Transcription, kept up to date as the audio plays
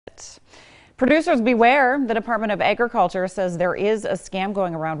Producers beware. The Department of Agriculture says there is a scam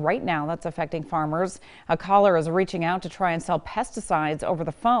going around right now that's affecting farmers. A caller is reaching out to try and sell pesticides over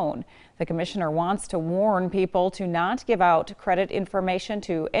the phone. The commissioner wants to warn people to not give out credit information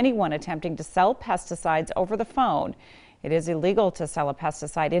to anyone attempting to sell pesticides over the phone. It is illegal to sell a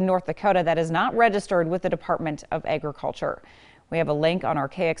pesticide in North Dakota that is not registered with the Department of Agriculture. We have a link on our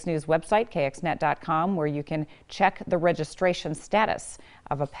KX News website, kxnet.com, where you can check the registration status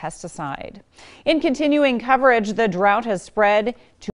of a pesticide. In continuing coverage, the drought has spread to